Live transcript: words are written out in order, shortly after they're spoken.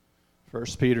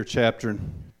First Peter chapter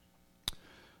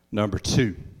number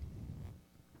 2.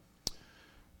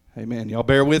 Amen. Y'all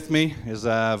bear with me as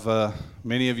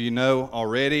many of you know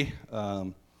already.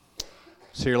 Was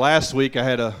here last week. I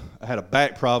had a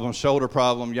back problem, shoulder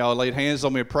problem. Y'all laid hands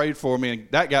on me and prayed for me, and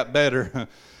that got better.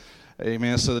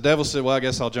 Amen. So the devil said, well, I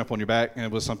guess I'll jump on your back. And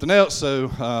it was something else.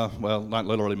 So, well, not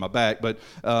literally my back, but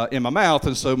in my mouth.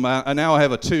 And so now I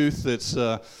have a tooth that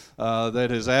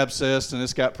is abscessed, and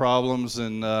it's got problems.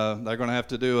 And they're going to have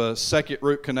to do a second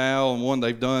root canal on one.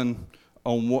 They've done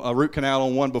a root canal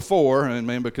on one before, and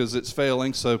man, because it's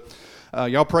failing. So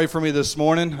y'all pray for me this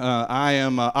morning. I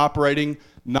am operating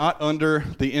not under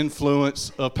the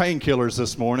influence of painkillers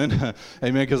this morning, amen,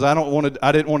 because I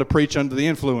didn't want to preach under the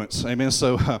influence, amen,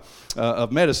 so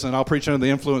of medicine. I'll preach under the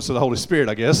influence of the Holy Spirit,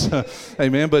 I guess,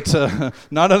 amen, but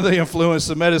not under the influence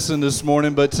of medicine this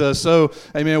morning, but so,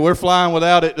 amen, we're flying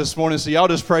without it this morning, so y'all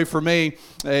just pray for me,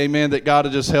 amen, that God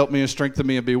will just help me and strengthen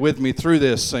me and be with me through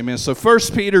this, amen. So 1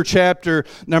 Peter chapter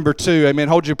number 2, amen,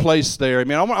 hold your place there,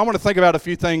 amen. I want to think about a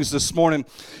few things this morning,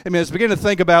 amen. Let's begin to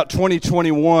think about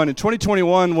 2021, and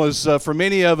 2021 was, for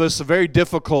many of us, a very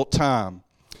difficult time.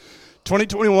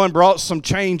 2021 brought some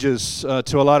changes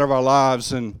to a lot of our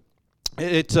lives, and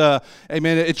it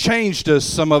changed us,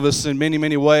 some of us, in many,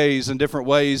 many ways, in different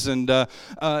ways, and I'm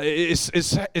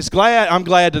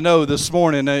glad to know this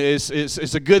morning,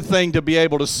 it's a good thing to be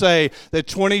able to say that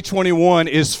 2021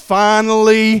 is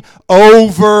finally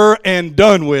over and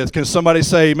done with. Can somebody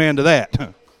say amen to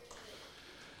that?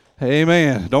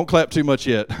 Amen. Don't clap too much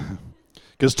yet,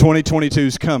 because 2022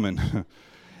 is coming.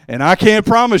 And I can't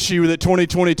promise you that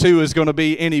 2022 is going to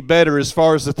be any better as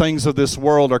far as the things of this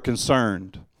world are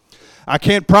concerned. I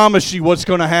can't promise you what's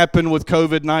going to happen with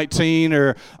COVID-19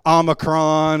 or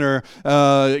Omicron or,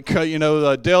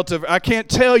 Delta. I can't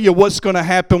tell you what's going to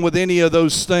happen with any of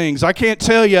those things. I can't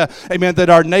tell you, amen,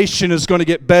 that our nation is going to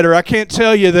get better. I can't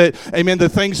tell you that, amen, the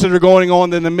things that are going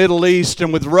on in the Middle East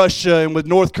and with Russia and with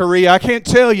North Korea, I can't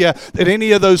tell you that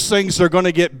any of those things are going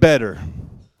to get better.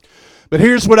 But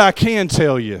here's what I can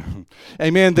tell you,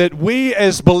 amen, that we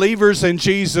as believers in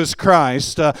Jesus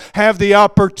Christ have the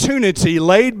opportunity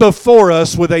laid before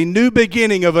us with a new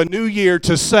beginning of a new year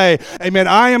to say, amen,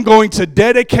 I am going to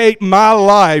dedicate my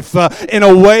life in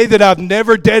a way that I've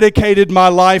never dedicated my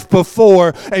life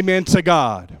before, amen, to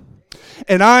God.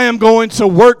 And I am going to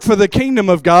work for the kingdom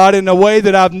of God in a way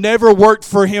that I've never worked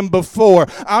for Him before.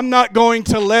 I'm not going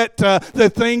to let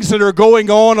the things that are going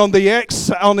on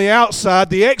the outside,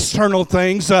 the external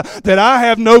things that I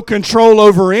have no control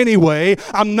over anyway,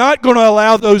 I'm not going to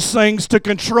allow those things to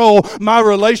control my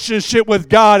relationship with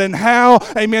God and how,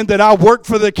 amen, that I work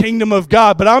for the kingdom of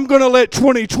God. But I'm going to let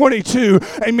 2022,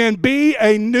 amen, be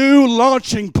a new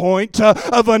launching point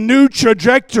of a new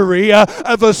trajectory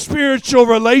of a spiritual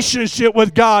relationship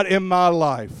with God in my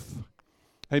life.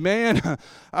 Amen.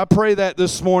 I pray that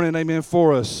this morning, amen,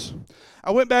 for us.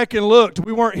 I went back and looked.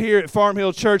 We weren't here at Farm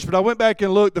Hill Church, but I went back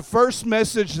and looked. The first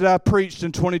message that I preached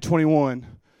in 2021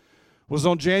 was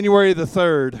on January the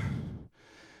 3rd,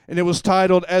 and it was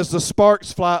titled, As the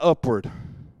Sparks Fly Upward.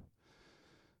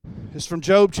 It's from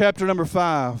Job chapter number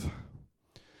 5.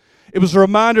 It was a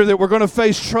reminder that we're going to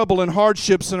face trouble and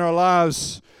hardships in our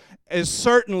lives. As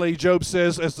certainly, Job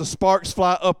says, as the sparks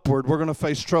fly upward, we're going to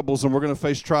face troubles and we're going to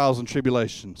face trials and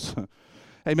tribulations.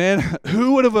 Amen.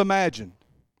 Who would have imagined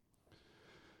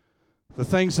the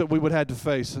things that we would have to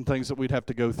face and things that we'd have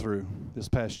to go through this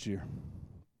past year?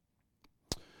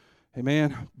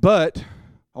 Amen. But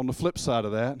on the flip side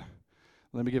of that,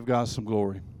 let me give God some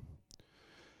glory.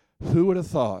 Who would have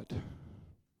thought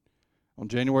on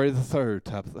January the 3rd,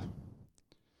 Tabitha,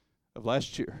 of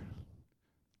last year,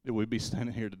 that we'd be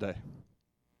standing here today?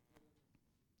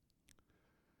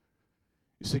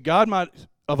 You see, God might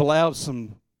have allowed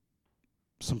some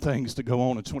things to go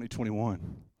on in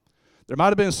 2021. There might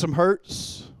have been some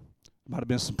hurts. There might have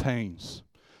been some pains.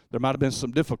 There might have been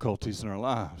some difficulties in our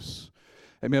lives.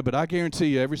 Amen. But I guarantee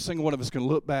you, every single one of us can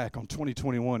look back on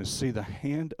 2021 and see the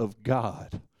hand of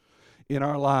God in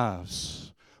our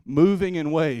lives, moving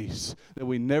in ways that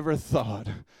we never thought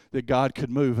that God could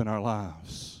move in our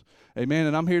lives. Amen.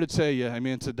 And I'm here to tell you,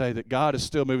 amen, today that God is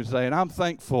still moving today. And I'm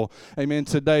thankful, amen,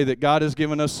 today that God has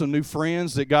given us some new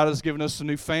friends, that God has given us a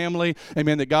new family,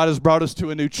 amen, that God has brought us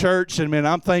to a new church. Amen.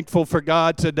 I'm thankful for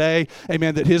God today,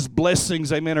 amen, that His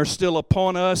blessings, amen, are still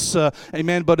upon us.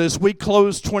 Amen. But as we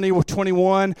close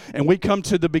 2021 and we come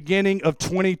to the beginning of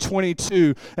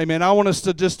 2022, amen, I want us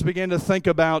to just begin to think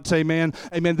about, amen,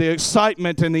 the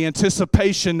excitement and the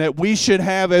anticipation that we should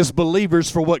have as believers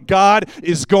for what God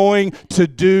is going to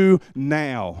do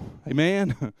now.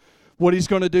 Amen. What He's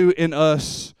going to do in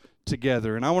us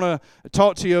together. And I want to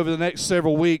talk to you over the next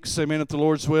several weeks, amen, if the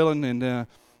Lord's willing. And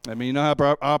you know how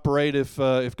I operate.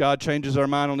 If God changes our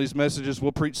mind on these messages,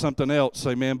 we'll preach something else,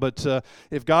 amen. But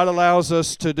if God allows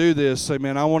us to do this,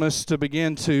 amen, I want us to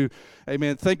begin to,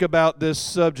 amen, think about this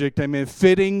subject, amen,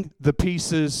 fitting the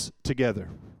pieces together.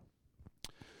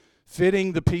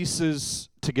 Fitting the pieces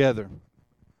together.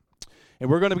 And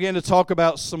we're going to begin to talk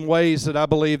about some ways that I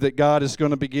believe that God is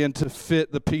going to begin to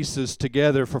fit the pieces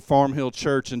together for Farm Hill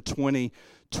Church in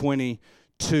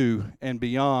 2022 and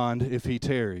beyond if He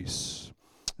tarries.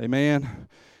 Amen.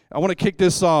 I want to kick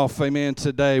this off, amen,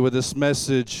 today with this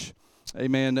message,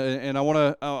 amen. And I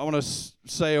want to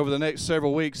say over the next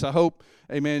several weeks, I hope,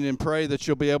 amen, and pray that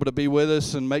you'll be able to be with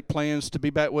us and make plans to be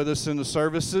back with us in the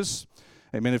services.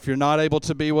 Amen. If you're not able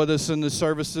to be with us in the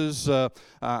services,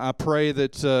 I pray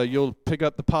that you'll pick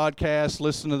up the podcast,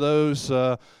 listen to those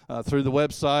through the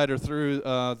website or through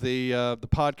the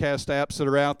podcast apps that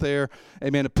are out there.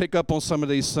 Amen. To pick up on some of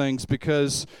these things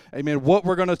because, amen, what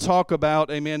we're going to talk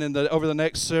about, amen, over the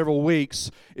next several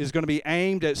weeks is going to be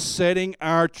aimed at setting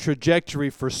our trajectory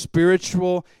for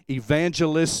spiritual,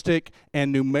 evangelistic,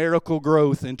 and numerical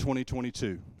growth in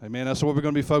 2022. Amen. That's what we're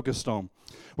going to be focused on.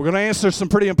 We're going to answer some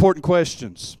pretty important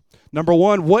questions. Number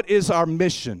one, what is our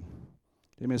mission?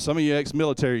 Amen. Some of you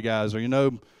ex-military guys, or I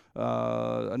know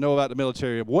about the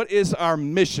military. What is our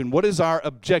mission? What is our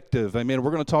objective? Amen.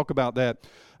 We're going to talk about that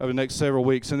over the next several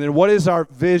weeks. And then what is our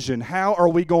vision? How are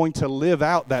we going to live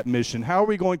out that mission? How are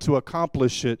we going to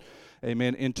accomplish it,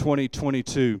 amen, in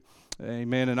 2022?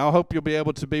 Amen, and I hope you'll be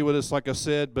able to be with us, like I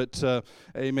said. But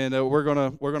amen, we're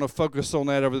gonna focus on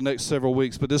that over the next several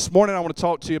weeks. But this morning, I want to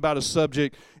talk to you about a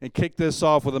subject and kick this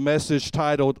off with a message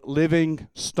titled "Living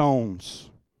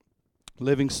Stones."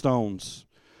 Living stones.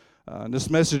 And this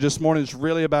message this morning is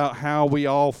really about how we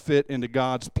all fit into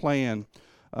God's plan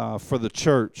for the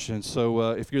church. And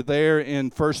so, if you're there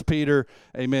in 1 Peter,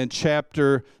 amen,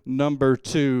 chapter number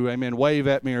 2, amen, wave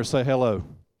at me or say hello.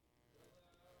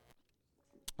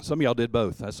 Some of y'all did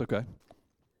both. That's okay.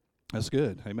 That's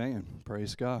good. Amen.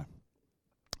 Praise God.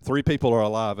 3 people are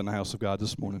alive in the house of God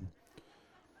this morning.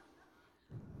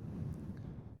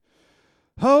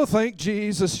 Oh, thank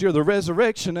Jesus, you're the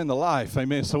resurrection and the life.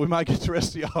 Amen. So we might get the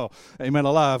rest of y'all, amen,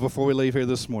 alive before we leave here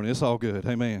this morning. It's all good.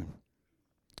 Amen.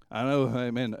 I know,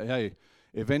 amen. Hey,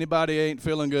 if anybody ain't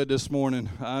feeling good this morning,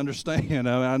 I understand.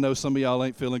 I know some of y'all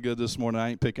ain't feeling good this morning. I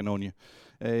ain't picking on you.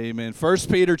 Amen. 1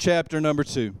 Peter chapter number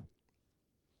 2.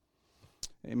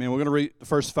 Amen. We're going to read the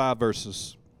first 5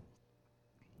 verses.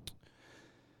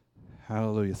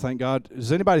 Hallelujah. Thank God.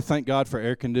 Does anybody thank God for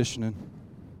air conditioning?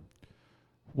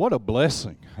 What a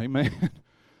blessing. Amen.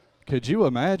 Could you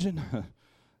imagine?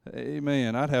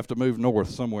 Amen. I'd have to move north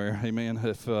somewhere. Amen.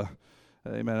 If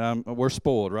amen. We're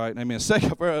spoiled, right? Amen.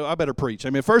 Second, I better preach.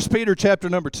 Amen. 1 Peter chapter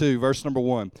number 2, verse number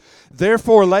 1.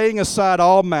 Therefore, laying aside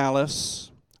all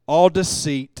malice, all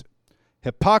deceit,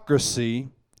 hypocrisy,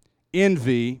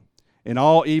 envy, and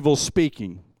all evil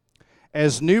speaking,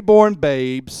 as newborn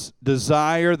babes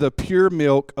desire the pure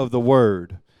milk of the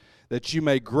word, that you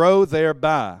may grow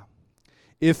thereby,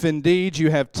 if indeed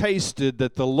you have tasted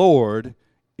that the Lord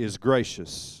is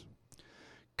gracious.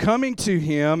 Coming to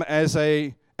him as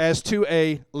to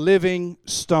a living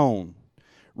stone,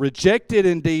 rejected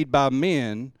indeed by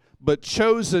men, but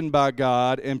chosen by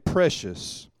God and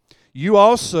precious. You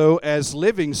also, as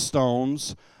living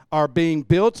stones, are being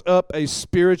built up a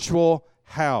spiritual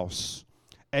house,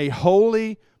 a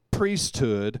holy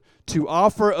priesthood, to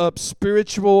offer up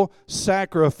spiritual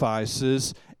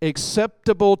sacrifices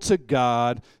acceptable to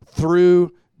God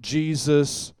through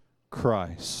Jesus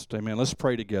Christ. Amen. Let's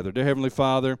pray together. Dear Heavenly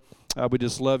Father, we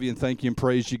just love you and thank you and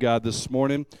praise you, God, this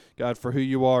morning. God, for who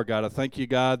you are, God. I thank you,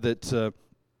 God, that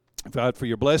God, for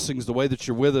your blessings, the way that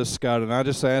you're with us, God. And I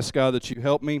just ask, God, that you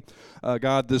help me,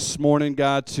 God, this morning,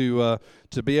 God, to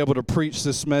be able to preach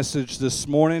this message this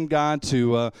morning, God,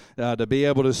 to be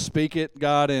able to speak it,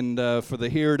 God, and for the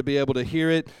hearer to be able to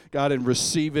hear it, God, and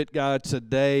receive it, God,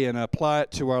 today and apply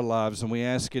it to our lives. And we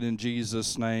ask it in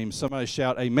Jesus' name. Somebody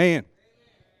shout, amen.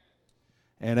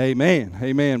 And amen.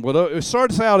 Amen. Well, to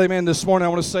start us out, amen, this morning, I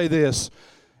want to say this.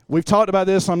 We've talked about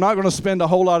this. I'm not going to spend a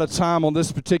whole lot of time on this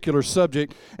particular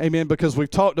subject, amen, because we've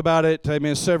talked about it,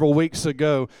 amen, several weeks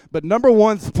ago. But number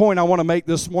one point I want to make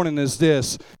this morning is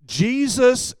this.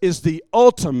 Jesus is the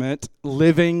ultimate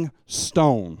living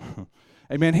stone.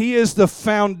 Amen. He is the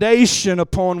foundation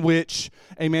upon which,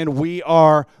 amen, we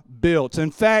are built. In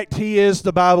fact, he is,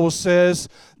 the Bible says,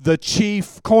 the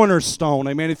chief cornerstone.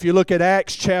 Amen. If you look at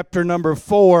Acts chapter number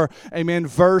 4, amen,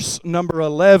 verse number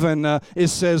 11, it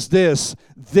says this: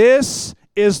 "This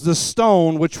is the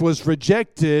stone which was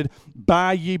rejected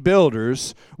by ye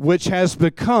builders, which has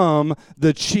become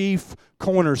the chief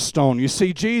cornerstone. You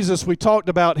see, Jesus, we talked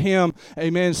about him,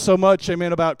 amen, so much,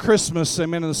 amen, about Christmas,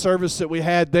 amen, in the service that we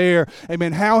had there,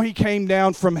 amen, how he came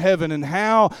down from heaven and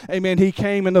how, amen, he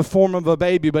came in the form of a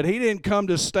baby, but he didn't come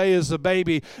to stay as a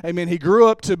baby, amen, he grew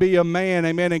up to be a man,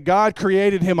 amen, and God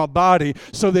created him a body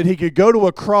so that he could go to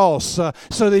a cross,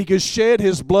 so that he could shed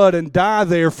his blood and die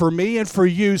there for me and for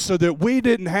you, so that we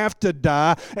didn't have to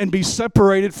die and be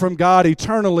separated from God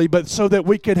eternally, but so that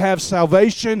we could have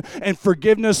salvation and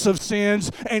forgiveness of sin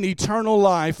and eternal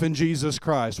life in Jesus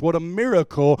Christ. What a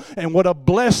miracle and what a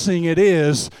blessing it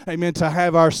is, amen, to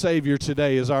have our Savior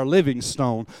today as our living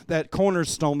stone, that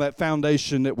cornerstone, that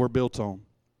foundation that we're built on.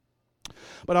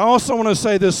 But I also want to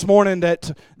say this morning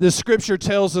that the Scripture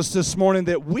tells us this morning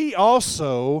that we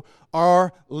also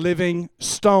are living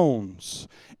stones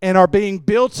and are being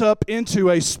built up into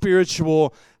a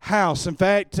spiritual house. In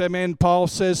fact, amen, Paul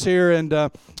says here,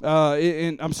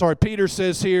 Peter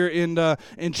says here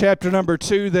in chapter number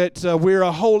 2 that we're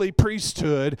a holy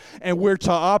priesthood and we're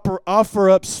to offer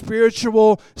up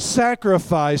spiritual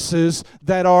sacrifices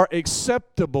that are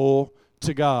acceptable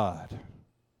to God.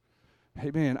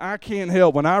 Amen. I can't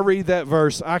help, when I read that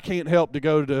verse, I can't help to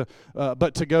go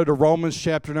to Romans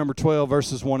chapter number 12,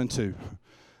 verses 1 and 2.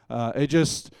 It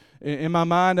just, in my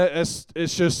mind,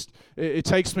 it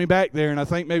takes me back there, and I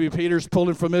think maybe Peter's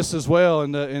pulling from this as well.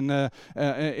 And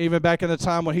even back in the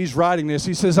time when he's writing this,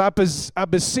 he says, I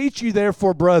beseech you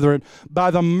therefore, brethren,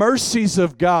 by the mercies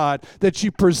of God, that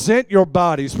you present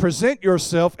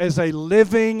yourself as a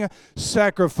living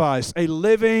sacrifice, a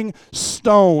living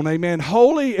stone, amen,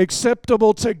 holy,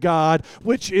 acceptable to God,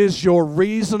 which is your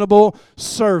reasonable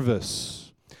service.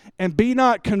 And be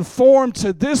not conformed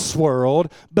to this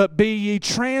world, but be ye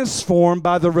transformed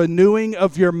by the renewing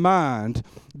of your mind,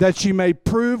 that ye may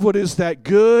prove what is that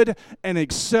good and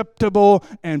acceptable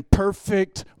and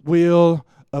perfect will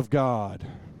of God.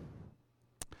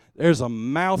 There's a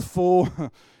mouthful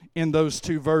in those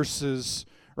two verses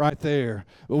right there.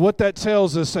 But what that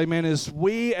tells us, amen, is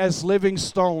we as living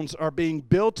stones are being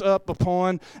built up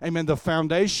upon, amen, the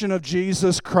foundation of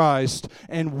Jesus Christ,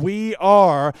 and we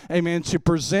are, amen, to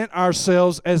present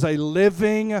ourselves as a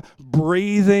living,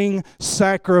 breathing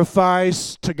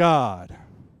sacrifice to God.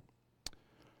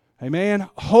 Amen.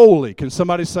 Holy. Can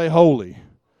somebody say holy?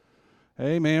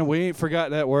 Amen. We ain't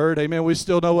forgot that word. Amen. We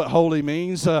still know what holy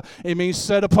means. It means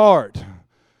set apart.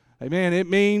 Amen. It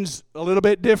means a little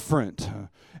bit different.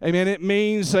 Amen. It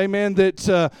means, amen,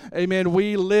 that, amen,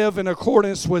 we live in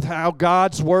accordance with how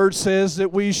God's Word says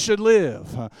that we should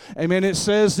live. Amen. It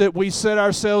says that we set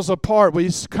ourselves apart. We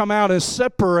come out and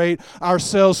separate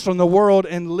ourselves from the world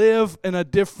and live in a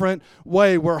different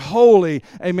way. We're holy,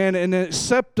 amen, and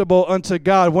acceptable unto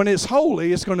God. When it's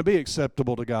holy, it's going to be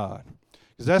acceptable to God.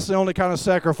 Because that's the only kind of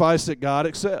sacrifice that God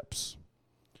accepts.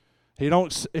 He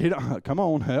don't, come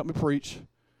on, help me preach.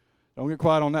 Don't get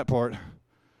quiet on that part.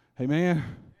 Amen.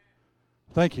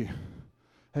 Thank you.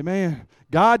 Amen.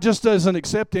 God just doesn't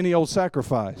accept any old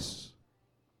sacrifice.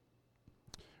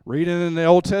 Reading in the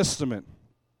Old Testament,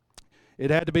 it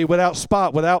had to be without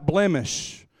spot, without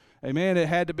blemish. Amen. It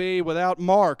had to be without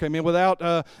mark. Amen. Without,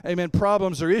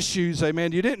 problems or issues.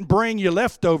 Amen. You didn't bring your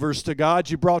leftovers to God.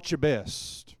 You brought your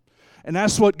best. And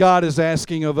that's what God is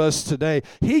asking of us today.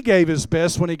 He gave His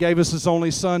best when He gave us His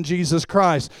only Son, Jesus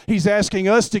Christ. He's asking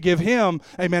us to give Him,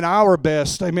 amen, our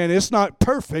best. Amen. It's not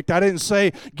perfect. I didn't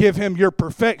say give Him your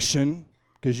perfection,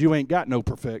 because you ain't got no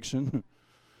perfection.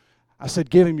 I said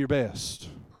give Him your best.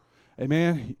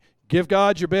 Amen. Give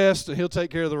God your best, and He'll take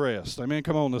care of the rest. Amen.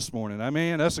 Come on this morning.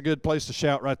 Amen. That's a good place to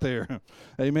shout right there.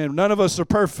 Amen. None of us are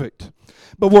perfect.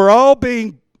 But we're all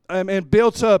being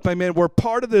built up, amen. We're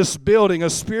part of this building, a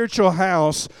spiritual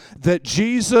house that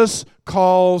Jesus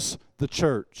calls the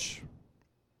church.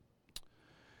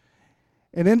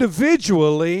 And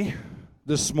individually,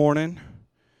 this morning,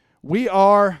 we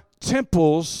are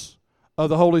temples of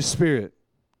the Holy Spirit.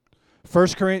 1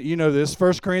 Corinthians, you know this,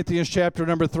 1 Corinthians chapter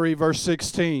number 3, verse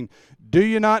 16. Do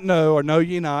you not know, or know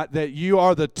ye not, that you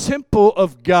are the temple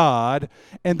of God,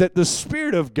 and that the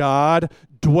Spirit of God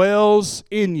dwells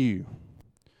in you?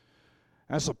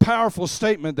 That's a powerful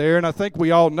statement there, and I think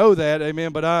we all know that,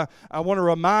 amen, but I want to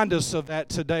remind us of that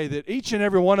today, that each and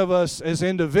every one of us as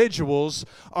individuals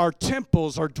are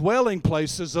temples, are dwelling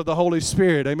places of the Holy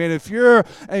Spirit. Amen. If you're,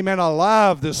 amen,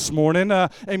 alive this morning,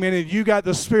 amen, and you got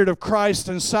the Spirit of Christ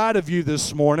inside of you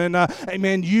this morning,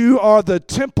 amen, you are the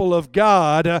temple of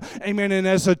God, amen, and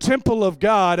as a temple of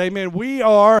God, amen, we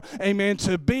are, amen,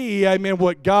 to be, amen,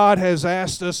 what God has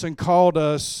asked us and called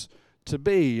us to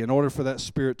be in order for that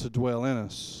Spirit to dwell in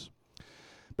us.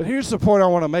 But here's the point I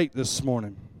want to make this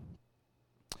morning.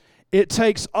 It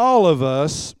takes all of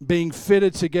us being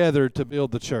fitted together to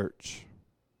build the church.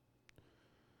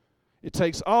 It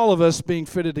takes all of us being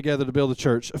fitted together to build the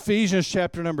church. Ephesians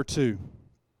chapter number 2.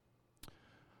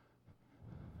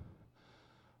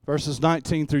 Verses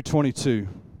 19 through 22.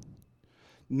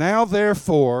 Now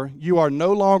therefore, you are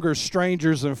no longer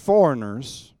strangers and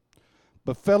foreigners,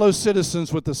 but fellow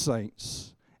citizens with the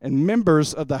saints, and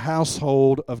members of the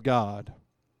household of God,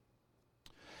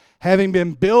 having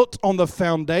been built on the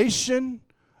foundation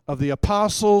of the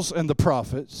apostles and the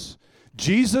prophets,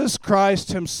 Jesus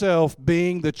Christ himself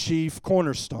being the chief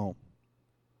cornerstone,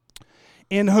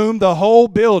 in whom the whole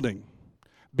building,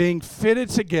 being fitted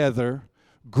together,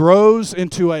 grows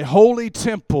into a holy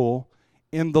temple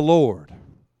in the Lord,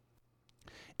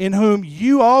 in whom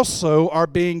you also are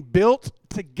being built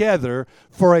together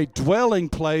for a dwelling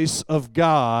place of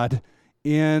God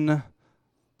in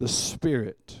the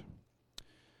Spirit.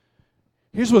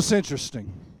 Here's what's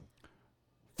interesting.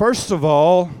 First of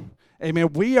all,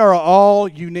 amen, we are all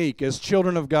unique as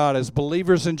children of God, as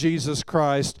believers in Jesus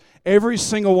Christ. Every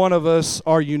single one of us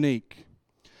are unique.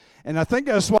 And I think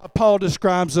that's why Paul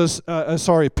describes us,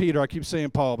 Peter, I keep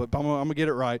saying Paul, but I'm going to get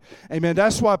it right. Amen.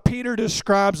 That's why Peter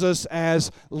describes us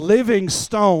as living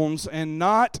stones and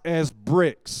not as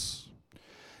bricks.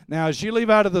 Now, as you leave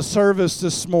out of the service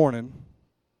this morning,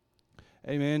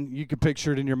 amen, you can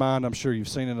picture it in your mind. I'm sure you've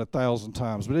seen it 1,000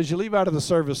 times. But as you leave out of the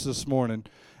service this morning,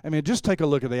 amen, just take a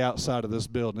look at the outside of this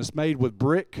building. It's made with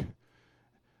brick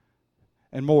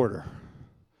and mortar.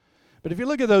 But if you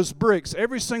look at those bricks,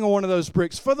 every single one of those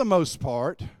bricks, for the most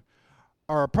part,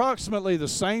 are approximately the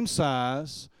same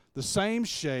size, the same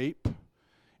shape,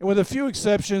 and with a few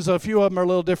exceptions, a few of them are a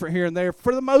little different here and there,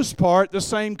 for the most part, the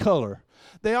same color.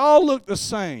 They all look the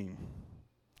same.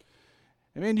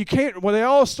 I mean, they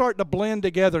all start to blend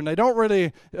together, and they don't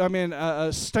really,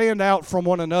 stand out from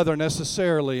one another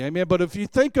necessarily. Amen. But if you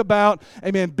think about,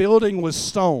 building with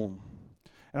stone,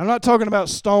 and I'm not talking about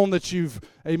stone that you've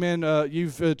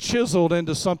chiseled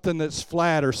into something that's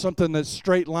flat or something that's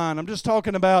straight line. I'm just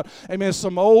talking about,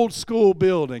 some old school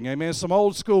building, some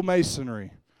old school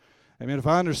masonry. If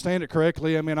I understand it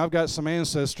correctly, I've got some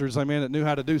ancestors, that knew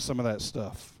how to do some of that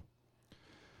stuff.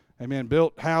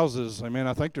 Built houses.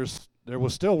 I think there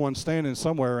was still one standing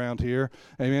somewhere around here.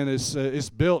 It's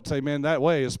built, that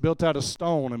way. It's built out of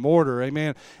stone and mortar.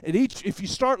 And if you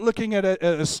start looking at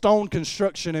a stone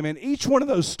construction, each one of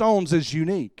those stones is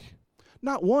unique.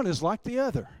 Not one is like the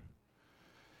other.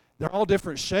 They're all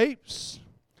different shapes.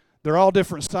 They're all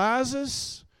different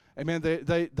sizes.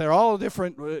 They're all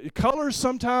different colors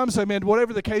sometimes,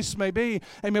 whatever the case may be,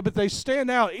 but they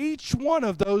stand out. Each one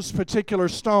of those particular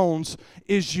stones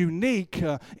is unique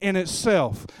in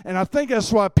itself. And I think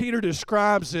that's why Peter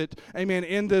describes it,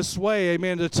 in this way,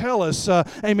 to tell us,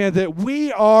 that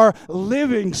we are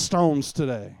living stones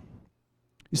today.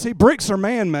 You see, bricks are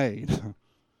man-made.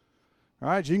 All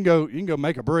right, you can go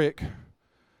make a brick,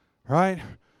 right?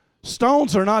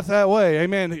 Stones are not that way.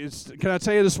 Can I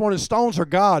tell you this morning, stones are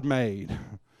God-made.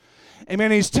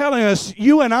 He's telling us,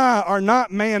 you and I are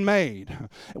not man-made.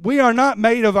 We are not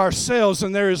made of ourselves,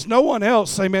 and there is no one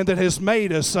else, that has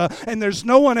made us, and there's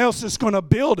no one else that's going to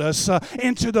build us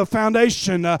into the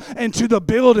foundation, into the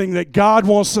building that God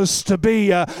wants us to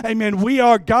be. We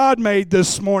are God-made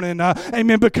this morning,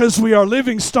 because we are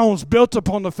living stones built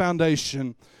upon the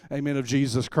foundation, of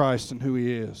Jesus Christ and who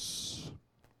He is.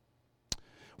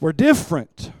 We're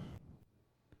different.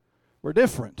 We're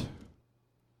different.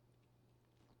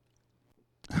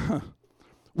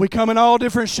 We come in all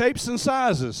different shapes and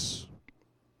sizes.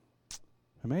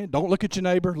 Don't look at your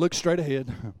neighbor. Look straight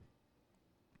ahead.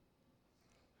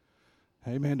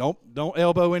 Amen. Don't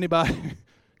elbow anybody.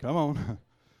 Come on.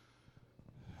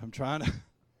 I'm trying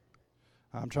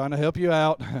to help you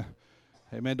out.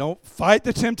 Amen. Don't fight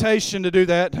the temptation to do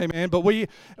that. Amen. But we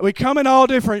come in all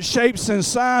different shapes and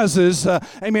sizes.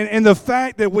 Amen. And the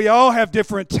fact that we all have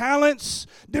different talents,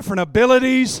 different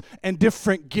abilities, and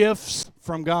different gifts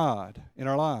from God in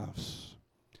our lives.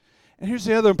 And here's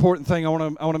the other important thing I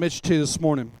want to mention to you this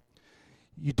morning.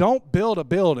 You don't build a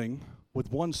building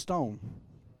with one stone.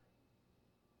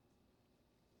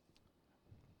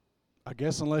 I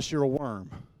guess unless you're a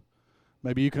worm.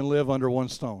 Maybe you can live under one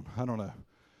stone. I don't know.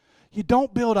 You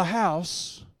don't build a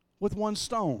house with one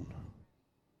stone,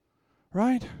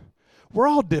 right? We're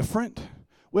all different.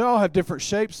 We all have different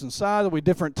shapes and sizes. We have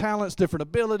different talents, different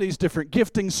abilities, different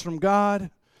giftings from God,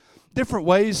 different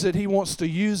ways that He wants to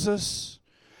use us.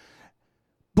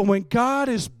 But when God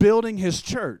is building His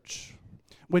church,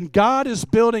 when God is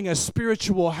building a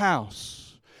spiritual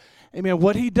house,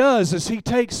 what He does is He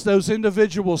takes those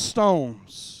individual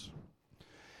stones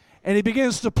And he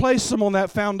begins to place them on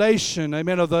that foundation,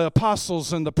 amen, of the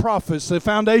apostles and the prophets, the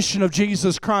foundation of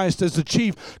Jesus Christ as the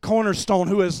chief cornerstone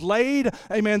who has laid,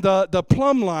 amen, the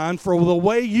plumb line for the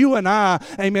way you and I,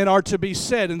 amen, are to be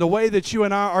set and the way that you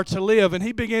and I are to live. And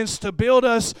he begins to build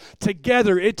us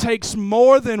together. It takes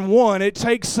more than one. It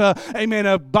takes, amen,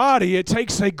 a body. It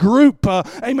takes a group,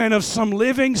 amen, of some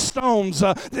living stones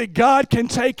that God can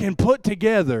take and put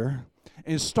together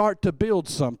and start to build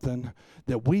something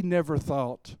that we never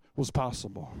thought was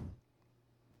possible.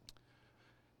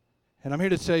 And I'm here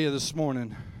to tell you this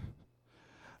morning,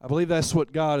 I believe that's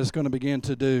what God is going to begin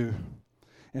to do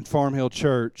in Farm Hill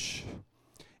Church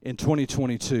in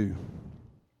 2022.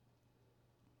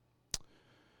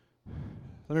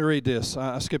 Let me read this.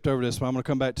 I skipped over this, but I'm going to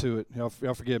come back to it. Y'all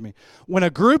forgive me. When a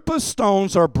group of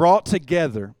stones are brought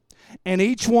together and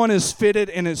each one is fitted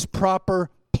in its proper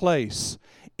place,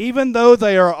 even though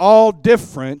they are all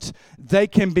different, they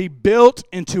can be built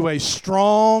into a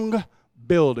strong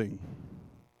building,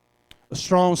 a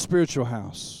strong spiritual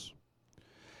house.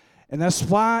 And that's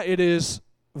why it is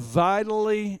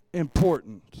vitally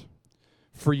important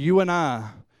for you and I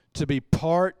to be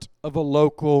part of a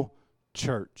local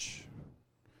church.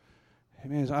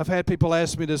 Amen. I've had people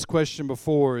ask me this question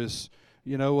before is,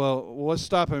 what's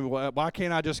stopping me? Why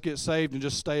can't I just get saved and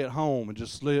just stay at home and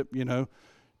just live,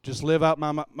 just live out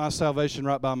my salvation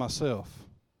right by myself?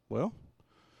 Well,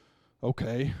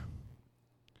 okay.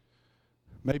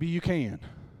 Maybe you can.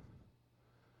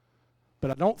 But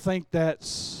I don't think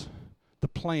that's the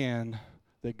plan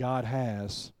that God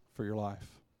has for your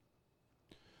life.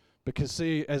 Because,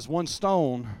 see, as one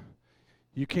stone,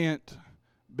 you can't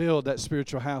build that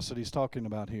spiritual house that he's talking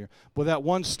about here. With that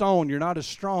one stone, you're not as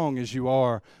strong as you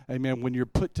are, amen, when you're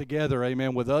put together,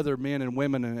 amen, with other men and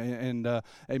women and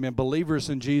amen, believers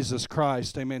in Jesus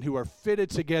Christ, amen, who are fitted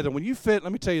together. When you fit,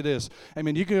 let me tell you this,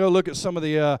 amen, you can go look at some of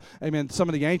the, some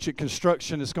of the ancient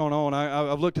construction that's going on.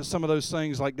 I've looked at some of those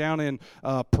things like down in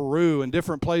Peru and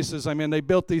different places. Amen, they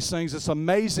built these things. It's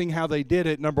amazing how they did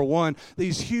it, number one.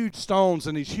 These huge stones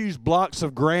and these huge blocks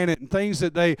of granite and things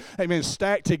that they, amen,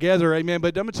 stacked together, amen,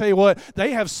 but I'm going to tell you what,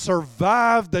 they have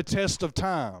survived the test of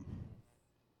time.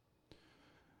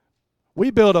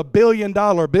 We built $1 billion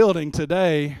building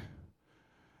today,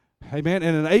 amen,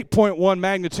 and an 8.1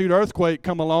 magnitude earthquake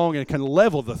come along and can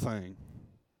level the thing.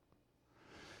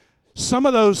 Some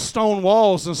of those stone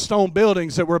walls and stone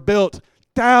buildings that were built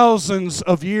thousands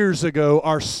of years ago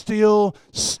are still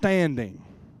standing.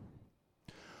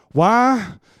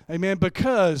 Why? Amen,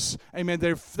 because, amen,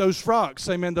 those rocks,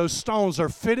 amen, those stones are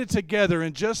fitted together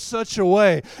in just such a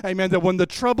way, amen, that when the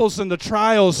troubles and the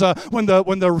trials, when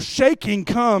the shaking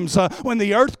comes, when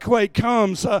the earthquake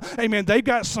comes, amen, they've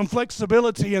got some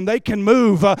flexibility and they can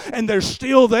move, and they're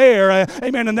still there,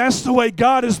 amen, and that's the way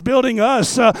God is building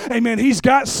us, amen. He's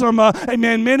got some,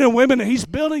 amen, men and women, he's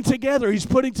building together, he's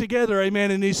putting together,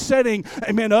 amen, and he's setting,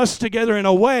 amen, us together in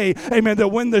a way, amen, that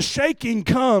when the shaking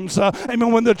comes,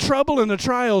 amen, when the trouble and the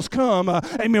trials come,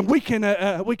 amen, we can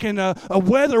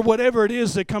weather whatever it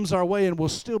is that comes our way, and we'll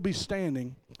still be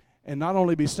standing, and not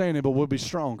only be standing, but we'll be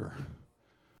stronger.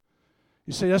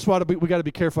 You see, that's why we got to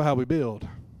be careful how we build.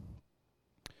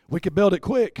 We could build it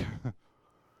quick,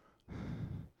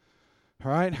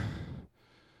 all right?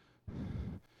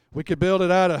 We could build it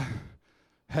out of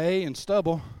hay and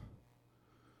stubble,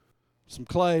 some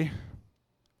clay.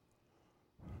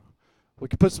 We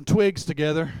could put some twigs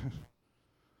together.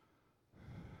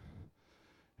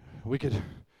 We could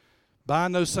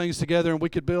bind those things together and we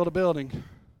could build a building.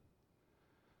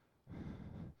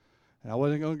 And I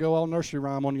wasn't going to go all nursery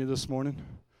rhyme on you this morning,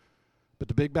 but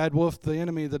the big bad wolf, the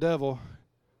enemy, the devil,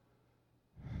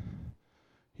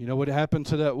 you know what happened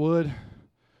to that wood?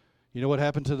 You know what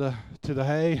happened to the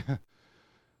hay?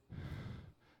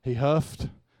 He huffed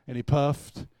and he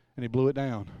puffed and he blew it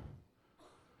down.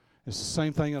 It's the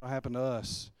same thing that will happen to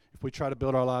us if we try to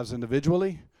build our lives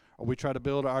individually or we try to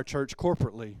build our church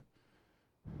corporately.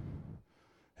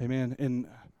 Amen. In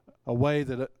a way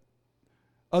that,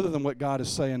 other than what God is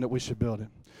saying that we should build it.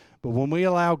 But when we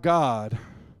allow God,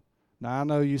 now I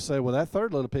know you say, well, that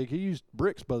third little pig, he used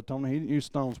bricks, Brother Tony. He didn't use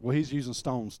stones. Well, he's using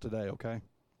stones today, okay?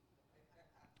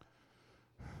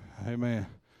 Amen.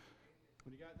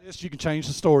 When you got this, you can change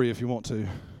the story if you want to.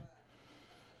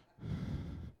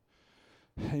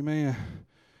 Amen.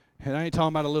 And I ain't talking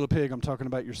about a little pig. I'm talking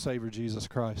about your Savior, Jesus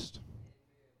Christ,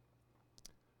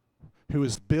 who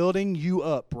is building you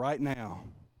up right now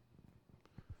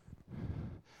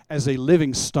as a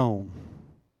living stone,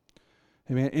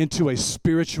 amen, into a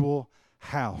spiritual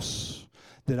house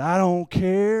that I don't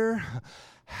care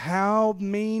how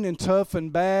mean and tough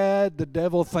and bad the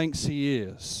devil thinks he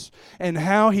is, and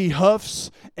how he huffs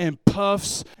and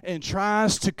puffs and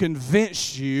tries to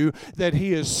convince you that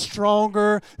he is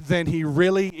stronger than he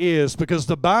really is. Because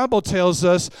the Bible tells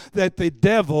us that the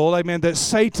devil, amen, that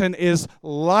Satan is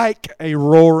like a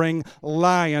roaring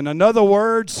lion. In other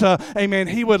words, amen,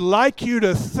 he would like you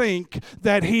to think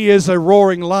that he is a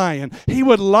roaring lion. He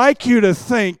would like you to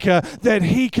think that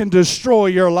he can destroy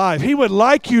your life. He would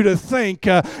like you to think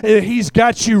he's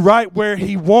got you right where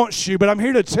he wants you. But I'm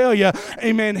here to tell you,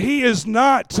 amen, he is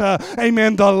not,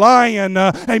 amen, the lion,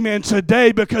 amen,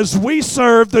 today, because we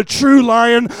serve the true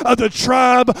lion of the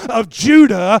tribe of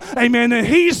Judah, amen, and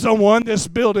he's the one that's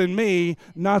building me,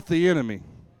 not the enemy.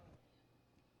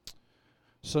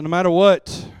 So no matter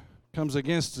what comes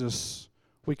against us,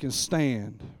 we can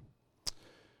stand.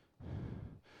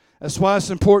 That's why it's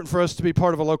important for us to be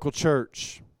part of a local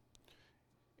church,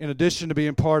 in addition to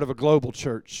being part of a global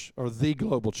church, or the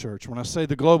global church. When I say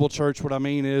the global church, what I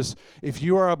mean is, if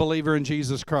you are a believer in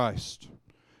Jesus Christ,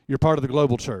 you're part of the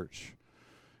global church.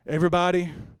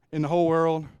 Everybody in the whole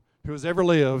world who has ever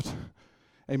lived,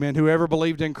 amen, who ever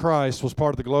believed in Christ was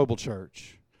part of the global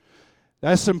church.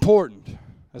 That's important.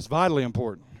 That's vitally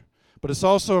important. But it's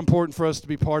also important for us to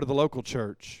be part of the local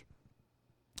church.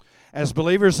 As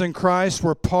believers in Christ,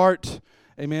 we're part,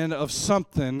 amen, of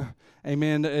something,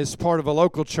 amen, as part of a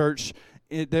local church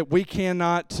that we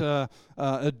cannot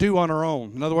do on our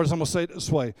own. In other words, I'm going to say it this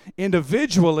way.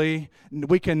 Individually,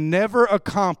 we can never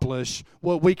accomplish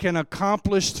what we can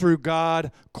accomplish through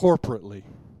God corporately.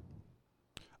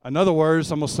 In other words,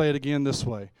 I'm going to say it again this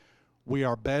way. We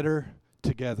are better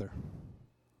together.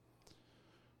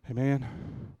 Amen.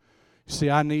 See,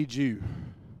 I need you,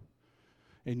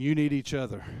 and you need each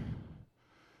other.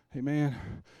 Amen.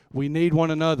 We need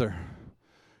one another.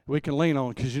 We can lean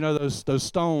on, because you know those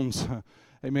stones,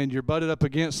 amen, you're butted up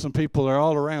against some people that are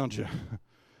all around you.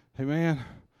 Amen.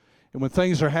 And when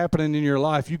things are happening in your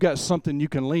life, you've got something you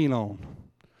can lean on.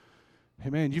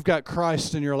 Amen. You've got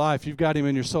Christ in your life. You've got Him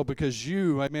in your soul, because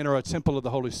you, amen, are a temple of the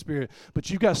Holy Spirit. But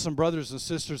you've got some brothers and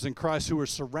sisters in Christ who are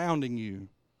surrounding you.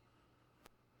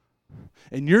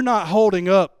 And you're not holding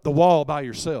up the wall by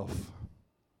yourself.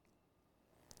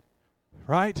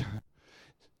 Right?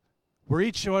 We're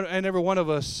each and every one of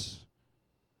us,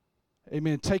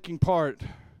 amen, taking part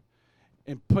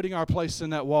in putting our place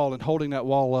in that wall and holding that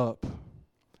wall up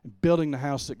and building the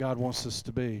house that God wants us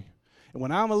to be. And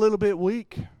when I'm a little bit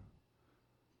weak,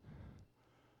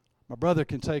 my brother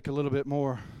can take a little bit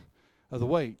more of the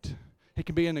weight. He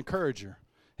can be an encourager.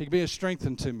 He can be a strength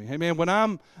to me. Amen. When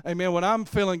I'm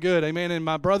feeling good, amen, and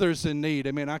my brother's in need,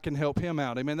 amen, I can help him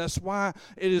out. Amen. That's why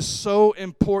it is so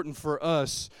important for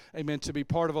us, amen, to be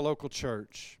part of a local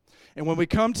church. And when we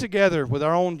come together with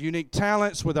our own unique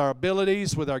talents, with our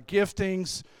abilities, with our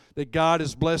giftings that God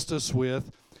has blessed us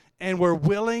with, and we're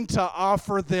willing to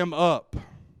offer them up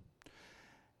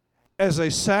as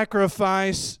a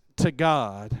sacrifice to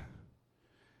God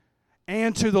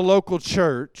and to the local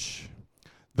church,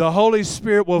 the Holy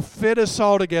Spirit will fit us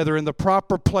all together in the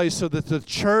proper place so that the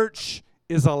church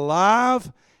is alive,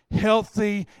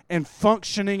 healthy, and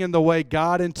functioning in the way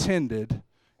God intended,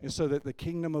 and so that the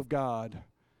kingdom of God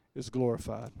is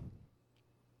glorified.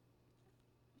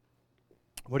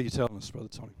 What are you telling us, Brother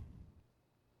Tony?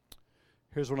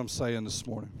 Here's what I'm saying this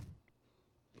morning.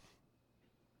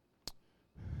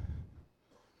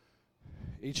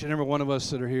 Each and every one of us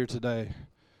that are here today,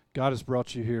 God has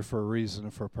brought you here for a reason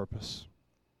and for a purpose.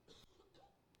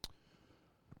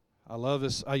 I love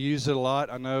this. I use it a lot,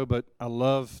 I know, but I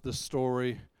love the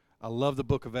story. I love the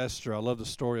book of Esther. I love the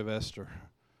story of Esther.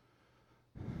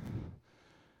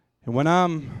 And when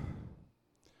I'm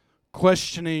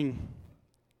questioning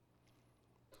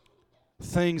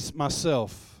things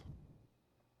myself,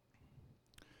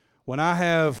 when I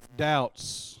have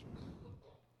doubts,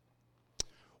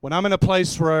 when I'm in a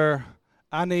place where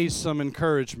I need some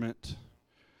encouragement,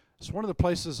 it's one of the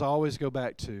places I always go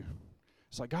back to.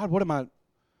 It's like, God, what am I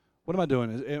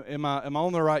doing? Am I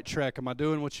on the right track? Am I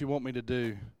doing what you want me to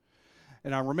do?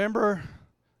 And I remember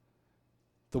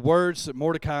the words that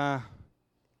Mordecai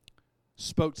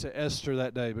spoke to Esther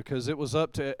that day, because it was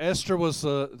up to Esther was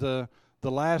the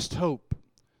last hope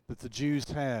that the Jews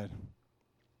had.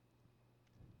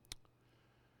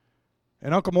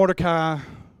 And Uncle Mordecai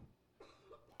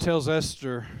tells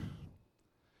Esther,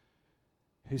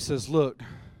 he says, look,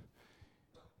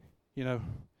 you know,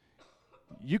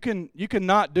 you can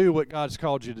not do what God's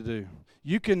called you to do.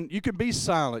 You can be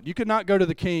silent. You can not go to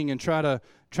the king and try to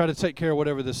take care of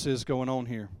whatever this is going on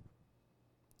here.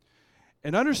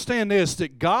 And understand this,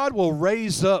 that God will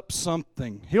raise up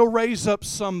something. He'll raise up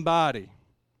somebody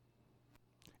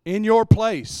in your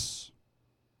place,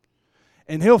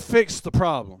 and He'll fix the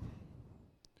problem.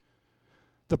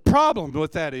 The problem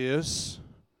with that is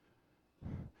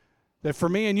that for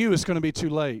me and you, it's going to be too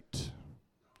late,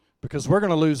 because we're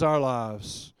going to lose our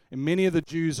lives, and many of the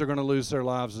Jews are going to lose their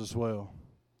lives as well.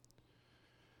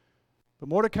 But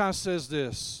Mordecai says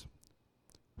this: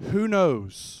 who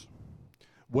knows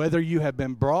whether you have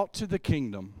been brought to the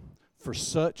kingdom for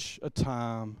such a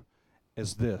time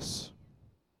as this?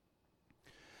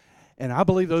 And I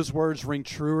believe those words ring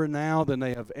truer now than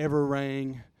they have ever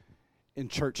rang in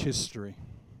church history.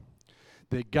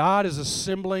 That God is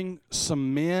assembling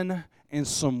some men and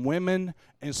some women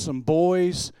and some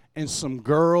boys and some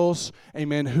girls,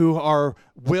 amen, who are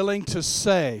willing to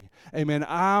say, amen,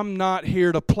 I'm not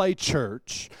here to play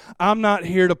church. I'm not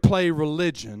here to play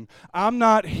religion. I'm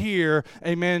not here,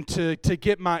 amen, to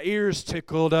get my ears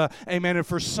tickled, amen, and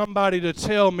for somebody to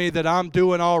tell me that I'm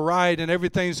doing all right and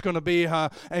everything's going to be,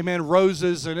 amen,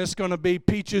 roses, and it's going to be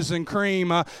peaches and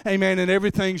cream, amen, and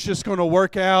everything's just going to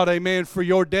work out, amen, for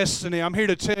your destiny. I'm here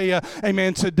to tell you,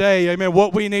 amen, today, amen,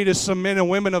 what we need is some men and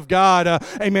women of God,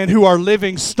 amen, who are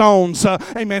living stones,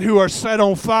 amen, who are set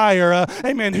on fire,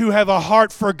 amen, who have a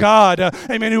heart for God,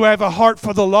 amen, who have a heart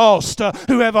for the lost,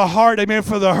 who have a heart, amen,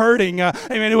 for the hurting,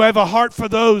 amen, who have a heart for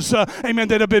those, amen,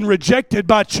 that have been rejected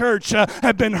by church,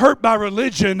 have been hurt by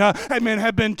religion, amen,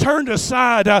 have been turned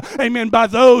aside, amen, by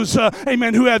those,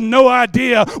 amen, who have no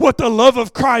idea what the love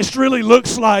of Christ really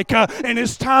looks like. And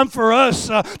it's time for us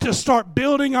to start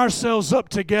building ourselves up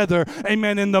together,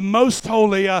 amen, in the most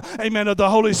holy, amen, of the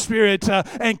Holy Spirit,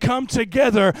 and come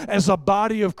together as a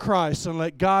body of Christ and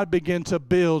let God begin to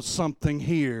build something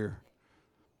here.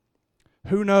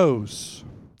 Who knows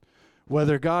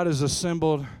whether God has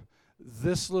assembled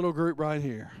this little group right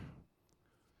here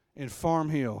in Farm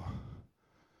Hill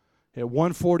at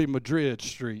 140 Madrid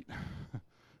Street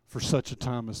for such a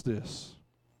time as this.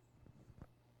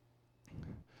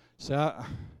 See,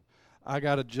 I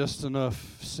got a just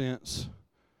enough sense,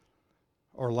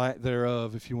 or lack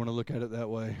thereof, if you want to look at it that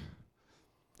way,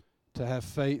 to have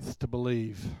faith to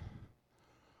believe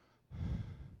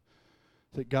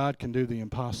that God can do the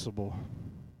impossible.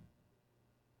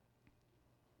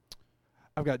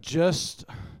 I've got just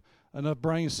enough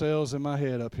brain cells in my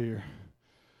head up here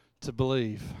to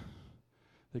believe,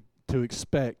 to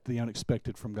expect the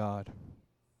unexpected from God.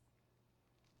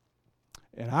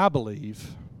 And I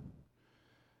believe,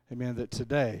 amen, that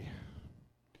today,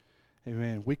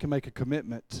 amen, we can make a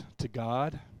commitment to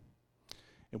God,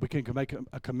 and we can make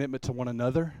a commitment to one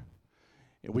another,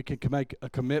 and we can make a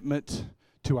commitment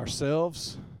to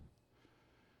ourselves.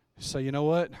 Say, you know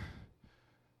what?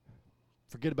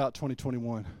 Forget about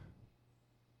 2021.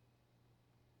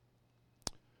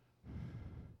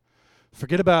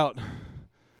 Forget about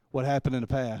what happened in the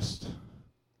past.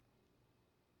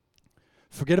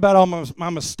 Forget about all my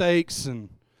mistakes and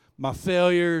my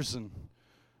failures, and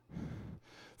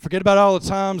forget about all the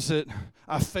times that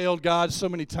I failed God so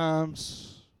many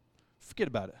times. Forget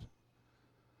about it.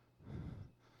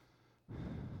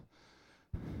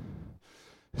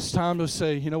 It's time to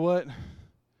say, you know what?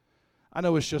 I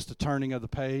know it's just a turning of the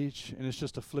page, and it's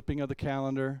just a flipping of the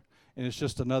calendar, and it's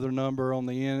just another number on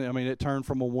the end. I mean, it turned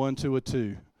from a 1 to a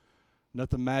 2.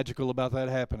 Nothing magical about that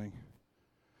happening.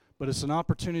 But it's an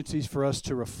opportunity for us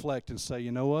to reflect and say,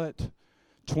 you know what?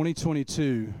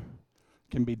 2022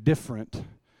 can be different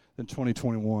than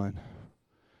 2021.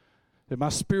 That my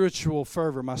spiritual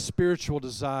fervor, my spiritual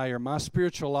desire, my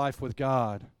spiritual life with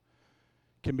God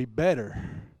can be better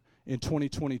in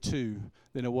 2022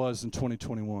 than it was in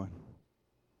 2021.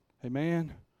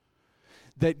 Amen?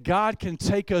 That God can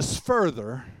take us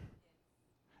further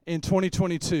in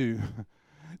 2022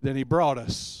 than He brought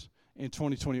us in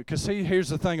 2020. Because see, here's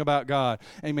the thing about God.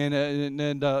 Amen.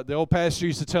 And the old pastor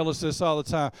used to tell us this all the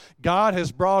time. God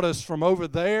has brought us from over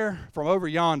there, from over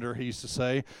yonder, he used to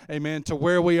say, amen, to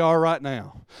where we are right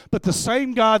now. But the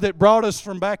same God that brought us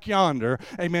from back yonder,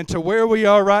 amen, to where we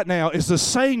are right now is the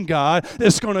same God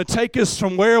that's going to take us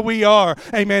from where we are,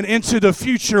 amen, into the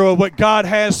future of what God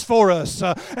has for us.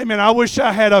 Amen. I wish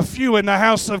I had a few in the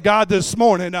house of God this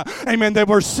morning, amen, that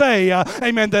were say,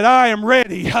 amen, that I am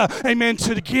ready, amen,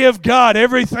 to give God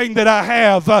everything that I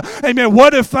have. Amen.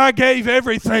 What if I gave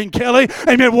everything, Kelly?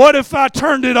 Amen. What if I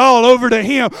turned it all over to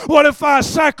Him? What if I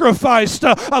sacrificed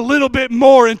a little bit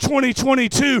more in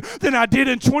 2022 than I did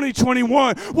in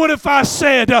 2021? What if I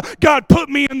said, God, put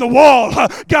me in the wall.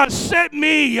 God, set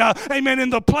me, amen, in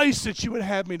the place that you would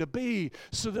have me to be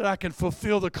so that I can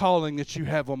fulfill the calling that you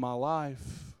have on my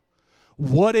life?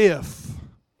 What if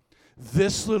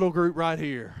this little group right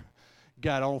here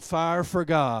got on fire for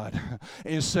God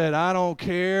and said, I don't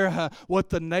care what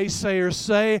the naysayers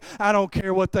say. I don't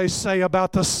care what they say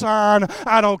about the sign.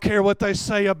 I don't care what they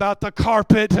say about the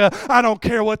carpet. I don't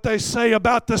care what they say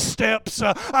about the steps.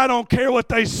 I don't care what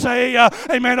they say,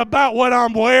 amen, about what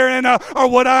I'm wearing or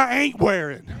what I ain't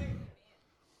wearing.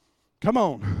 Come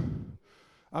on.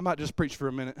 I might just preach for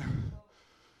a minute.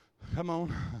 Come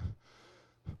on.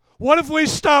 What if we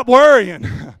stop worrying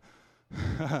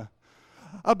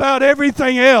about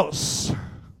everything else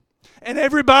and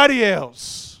everybody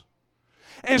else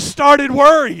and started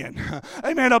worrying,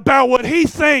 amen, about what he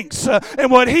thinks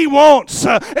and what he wants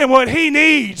and what he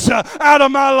needs out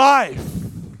of my life,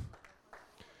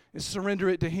 and surrender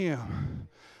it to him?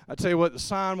 I tell you what, the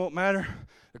sign won't matter,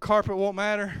 the carpet won't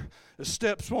matter, the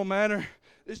steps won't matter,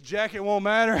 this jacket won't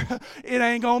matter. It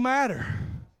ain't gonna matter.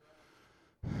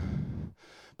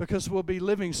 Because we'll be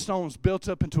living stones built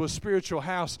up into a spiritual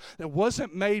house that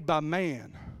wasn't made by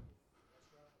man.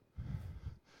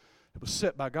 It was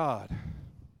set by God.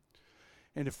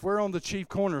 And if we're on the chief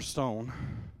cornerstone,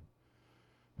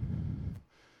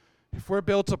 if we're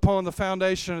built upon the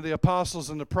foundation of the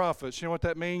apostles and the prophets, you know what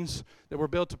that means? That we're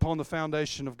built upon the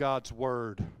foundation of God's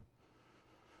word.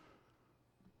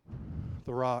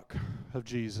 The rock of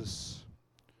Jesus.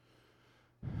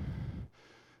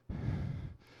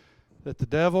 That the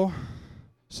devil,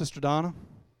 Sister Donna,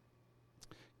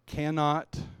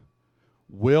 cannot,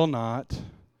 will not,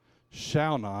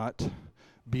 shall not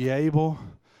be able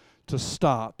to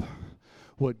stop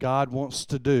what God wants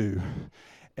to do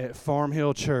at Farm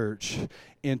Hill Church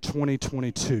in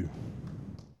 2022.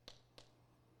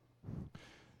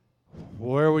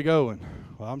 Where are we going?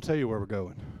 Well, I'm telling you where we're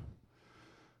going.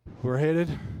 We're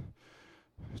headed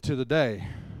to the day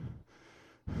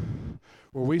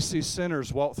where we see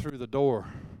sinners walk through the door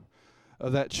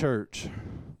of that church,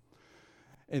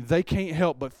 and they can't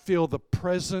help but feel the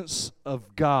presence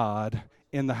of God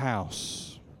in the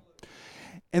house.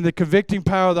 And the convicting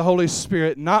power of the Holy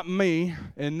Spirit, not me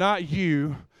and not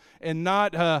you, and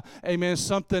not, amen,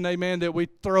 something, amen, that we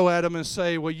throw at them and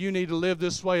say, well, you need to live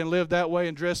this way and live that way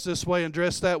and dress this way and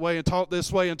dress that way and talk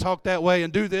this way and talk that way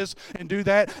and do this and do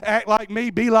that, act like me,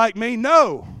 be like me.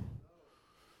 No.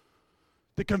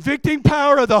 The convicting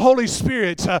power of the Holy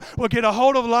Spirit will get a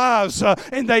hold of lives,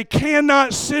 and they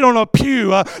cannot sit on a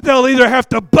pew. They'll either have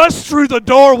to bust through the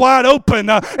door wide open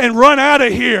and run out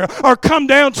of here, or come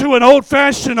down to an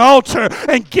old-fashioned altar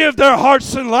and give their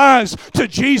hearts and lives to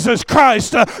Jesus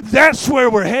Christ. That's where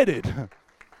we're headed.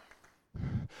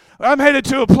 I'm headed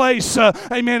to a place,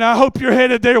 amen, I hope you're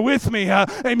headed there with me,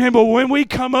 amen, but when we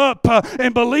come up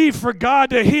and believe for God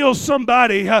to heal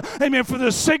somebody, amen, for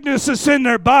the sickness that's in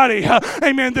their body,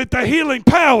 amen, that the healing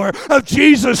power of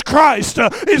Jesus Christ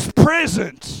is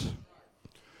present.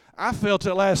 I felt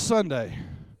it last Sunday.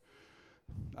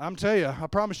 I'm telling you, I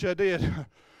promise you I did.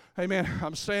 Amen.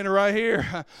 I'm standing right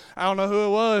here. I don't know who it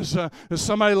was.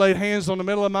 Somebody laid hands on the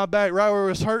middle of my back right where it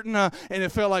was hurting, and it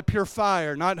felt like pure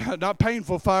fire. Not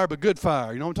painful fire, but good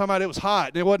fire. You know what I'm talking about? It was hot,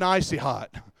 and it wasn't icy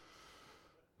hot.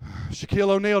 Shaquille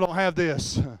O'Neal don't have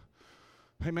this.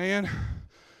 Amen.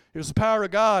 It was the power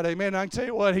of God. Amen. I can tell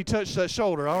you what, he touched that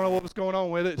shoulder. I don't know what was going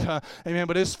on with it. Amen.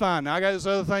 But it's fine. Now, I got this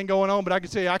other thing going on, but I can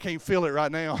tell you I can't feel it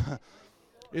right now.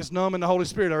 It's numb in the Holy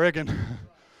Spirit, I reckon.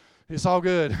 It's all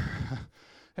good.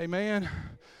 Amen.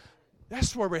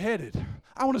 That's where we're headed.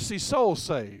 I want to see souls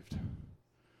saved.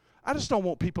 I just don't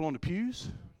want people on the pews.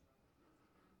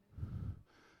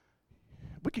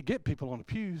 We could get people on the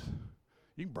pews.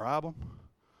 You can bribe them.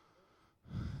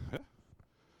 Yeah.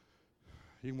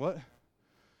 You can what?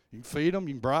 You can feed them.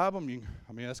 You can bribe them.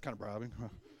 That's kind of bribing.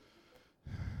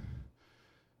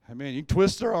 Amen. You can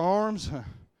twist their arms.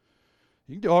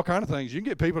 You can do all kinds of things. You can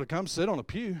get people to come sit on a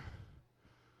pew.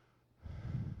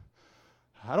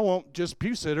 I don't want just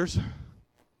pew sitters.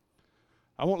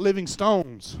 I want living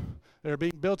stones that are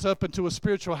being built up into a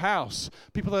spiritual house.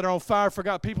 People that are on fire for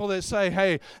God. People that say,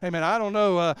 hey, amen, I don't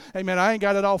know, amen, I ain't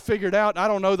got it all figured out. I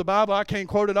don't know the Bible. I can't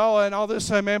quote it all and all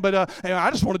this, amen, but amen, I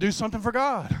just want to do something for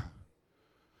God.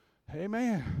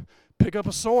 Amen. Pick up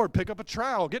a sword. Pick up a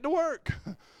trowel. Get to work.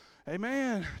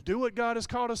 Amen. Do what God has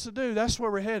called us to do. That's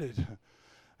where we're headed.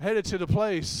 Headed to the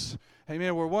place,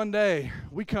 amen, where one day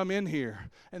we come in here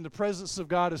and the presence of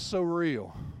God is so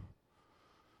real.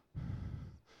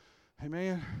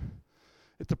 Amen.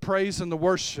 That the praise and the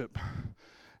worship,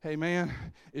 amen,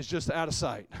 is just out of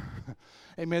sight.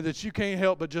 Amen. That you can't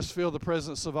help but just feel the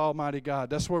presence of Almighty God.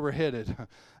 That's where we're headed.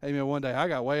 Amen. One day. I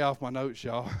got way off my notes,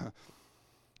 y'all.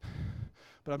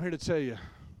 But I'm here to tell you,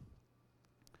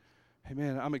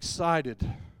 amen, I'm excited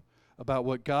about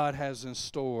what God has in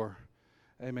store,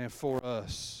 amen, for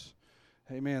us.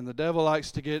 Amen. The devil likes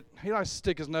to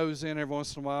stick his nose in every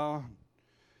once in a while.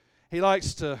 He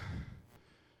likes to,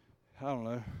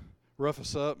 rough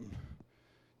us up and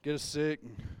get us sick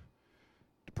and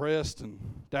depressed and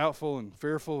doubtful and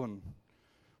fearful and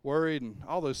worried and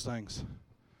all those things.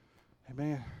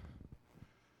 Amen.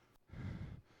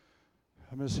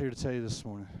 I'm just here to tell you this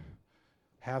morning,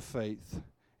 have faith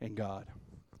in God.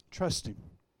 Trust Him.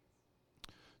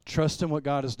 Trust in what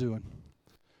God is doing.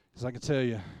 Because I can tell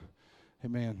you,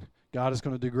 amen, God is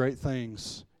going to do great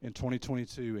things in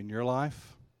 2022 in your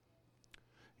life.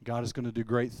 God is going to do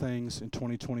great things in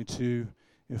 2022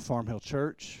 in Farm Hill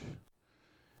Church.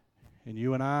 And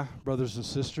you and I, brothers and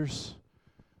sisters,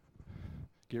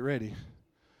 get ready.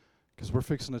 Because we're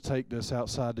fixing to take this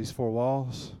outside these four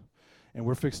walls, and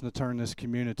we're fixing to turn this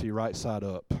community right side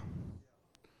up.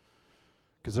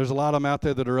 Because there's a lot of them out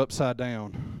there that are upside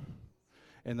down,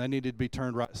 and they need to be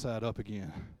turned right side up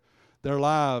again. Their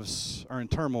lives are in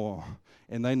turmoil,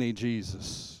 and they need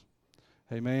Jesus.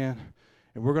 Amen.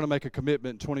 And we're going to make a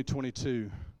commitment in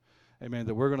 2022, amen,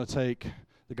 that we're going to take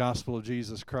the gospel of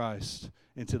Jesus Christ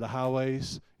into the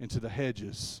highways, into the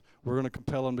hedges. We're going to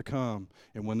compel them to come.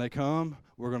 And when they come,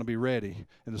 we're going to be ready.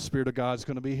 And the Spirit of God's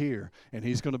going to be here. And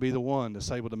He's going to be the one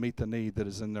that's able to meet the need that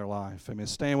is in their life. Amen.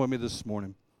 Stand with me this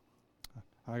morning.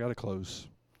 I got to close.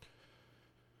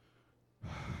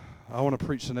 I want to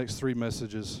preach the next 3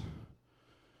 messages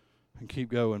and keep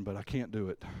going, but I can't do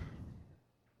it.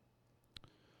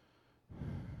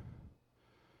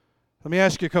 Let me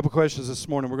ask you a couple questions this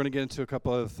morning. We're going to get into a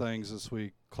couple other things as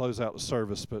we close out the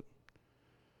service, but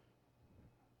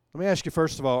let me ask you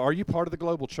first of all, are you part of the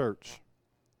global church?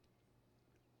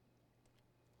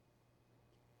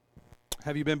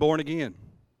 Have you been born again?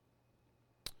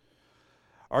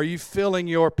 Are you filling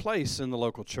your place in the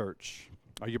local church?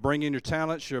 Are you bringing your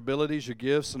talents, your abilities, your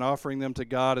gifts, and offering them to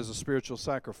God as a spiritual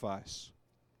sacrifice?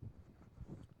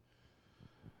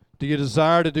 Do you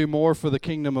desire to do more for the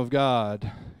kingdom of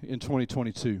God in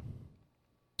 2022?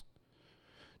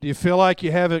 Do you feel like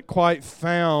you haven't quite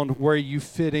found where you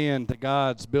fit into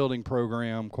God's building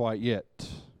program quite yet?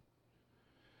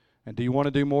 And do you want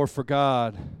to do more for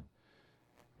God?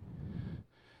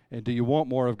 And do you want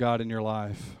more of God in your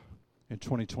life in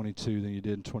 2022 than you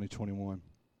did in 2021?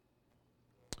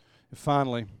 And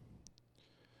finally,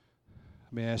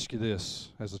 let me ask you this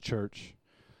as a church.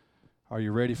 Are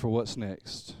you ready for what's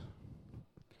next?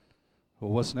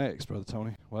 Well, what's next, Brother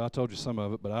Tony? Well, I told you some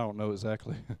of it, but I don't know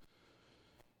exactly.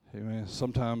 Amen.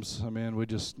 Sometimes, we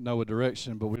just know a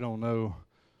direction, but we don't know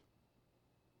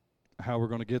how we're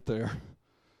going to get there.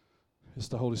 It's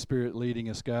the Holy Spirit leading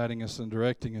us, guiding us, and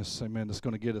directing us, amen, that's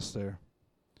going to get us there.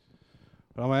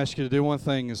 But I'm going to ask you to do one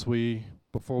thing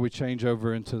before we change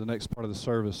over into the next part of the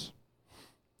service.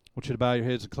 I want you to bow your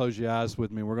heads and close your eyes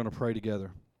with me. We're going to pray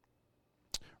together.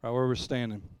 Right where we're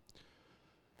standing.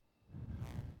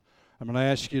 I'm going to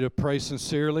ask you to pray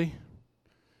sincerely,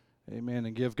 amen,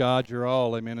 and give God your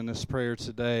all, amen, in this prayer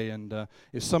today. And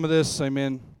if some of this,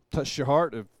 amen, touched your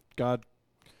heart, if God,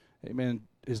 amen,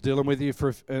 is dealing with you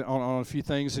on a few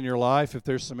things in your life, if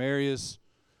there's some areas,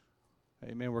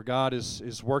 amen, where God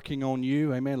is working on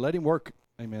you, amen, let Him work,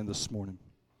 amen, this morning.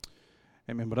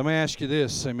 Amen. But I'm going to ask you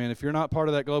this, amen, if you're not part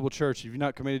of that global church, if you've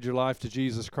not committed your life to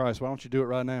Jesus Christ, why don't you do it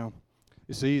right now?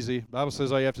 It's easy. The Bible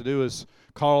says all you have to do is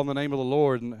call on the name of the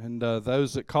Lord, and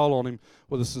those that call on Him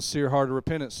with a sincere heart of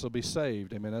repentance will be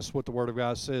saved. Amen. That's what the Word of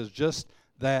God says. Just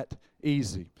that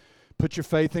easy. Put your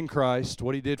faith in Christ,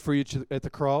 what He did for you at the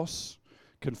cross.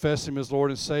 Confess Him as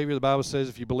Lord and Savior. The Bible says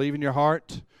if you believe in your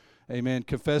heart, amen,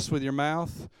 confess with your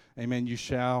mouth, amen, you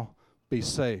shall be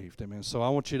saved. Amen. So I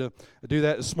want you to do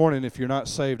that this morning. If you're not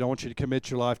saved, I want you to commit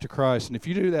your life to Christ. And if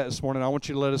you do that this morning, I want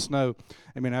you to let us know,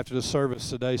 amen, after the service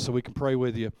today so we can pray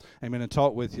with you, amen, and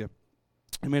talk with you.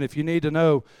 Amen. If you need to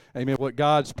know, amen, what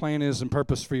God's plan is and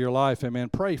purpose for your life, amen,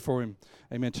 pray for Him,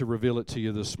 amen, to reveal it to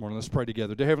you this morning. Let's pray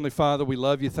together. Dear Heavenly Father, we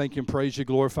love you, thank you, and praise you,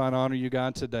 glorify and honor you,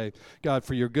 God, today. God,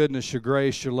 for your goodness, your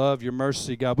grace, your love, your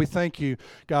mercy, God. We thank you,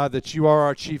 God, that you are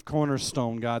our chief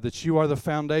cornerstone, God, that you are the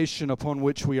foundation upon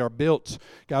which we are built.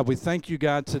 God, we thank you,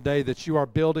 God, today that you are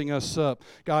building us up,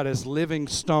 God, as living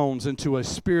stones into a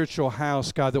spiritual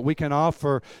house, God, that we can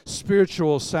offer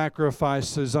spiritual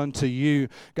sacrifices unto you,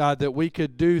 God, that we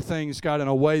could do things, God, in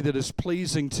a way that is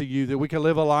pleasing to you, that we can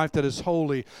live a life that is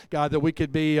holy, God, that we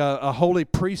could be a holy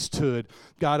priesthood,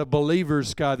 God, of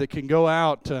believers, God, that can go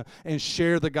out and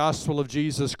share the gospel of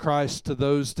Jesus Christ to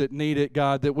those that need it,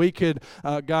 God, that we could,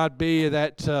 God, be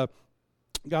that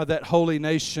God, that holy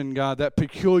nation, God, that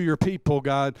peculiar people,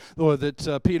 God, Lord,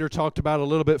 that Peter talked about a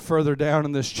little bit further down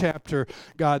in this chapter,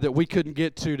 God, that we couldn't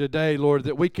get to today, Lord,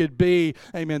 that we could be,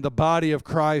 amen, the body of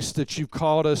Christ that you've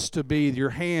called us to be, your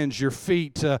hands, your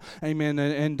feet, amen,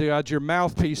 and God, your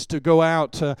mouthpiece to go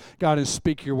out, God, and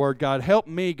speak your word. God, help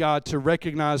me, God, to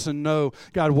recognize and know,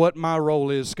 God, what my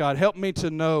role is. God, help me to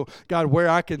know, God, where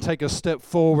I can take a step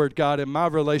forward, God, in my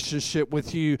relationship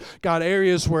with you. God,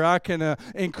 areas where I can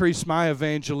increase my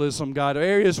evangelism, God,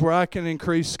 areas where I can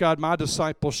increase, God, my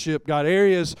discipleship, God,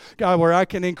 areas, God, where I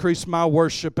can increase my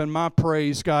worship and my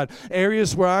praise, God,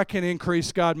 areas where I can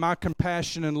increase, God, my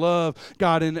compassion and love,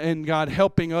 God, and God,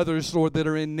 helping others, Lord, that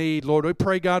are in need. Lord, we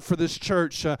pray, God, for this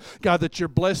church, God, that your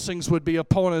blessings would be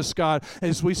upon us, God.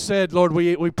 As we said, Lord,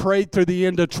 we prayed through the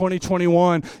end of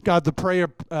 2021, God, the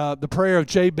prayer of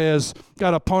Jabez,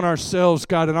 God, upon ourselves,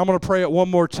 God, and I'm going to pray it one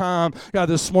more time, God,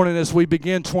 this morning as we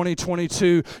begin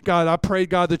 2022. God, I pray,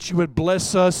 God, that you would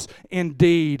bless us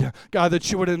indeed. God,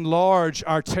 that you would enlarge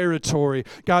our territory.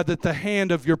 God, that the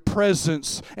hand of your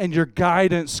presence and your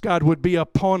guidance, God, would be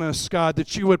upon us. God,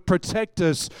 that you would protect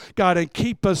us, God, and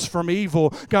keep us from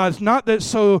evil. God, not that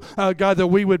God, that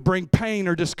we would bring pain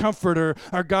or discomfort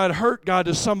or God, hurt, God,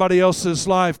 to somebody else's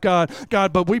life, God,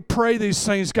 but we pray these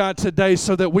things, God, today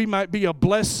so that we might be a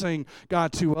blessing,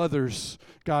 God, to others,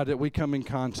 God, that we come in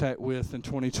contact with in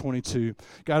 2022.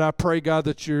 God, I pray, God,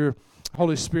 that your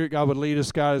Holy Spirit, God, would lead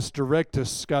us, God, as direct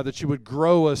us, God, that you would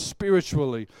grow us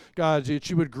spiritually, God, that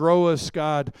you would grow us,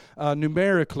 God,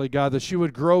 numerically, God, that you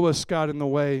would grow us, God, in the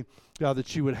way, God,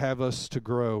 that you would have us to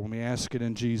grow. And we ask it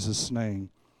in Jesus' name.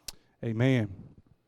 Amen.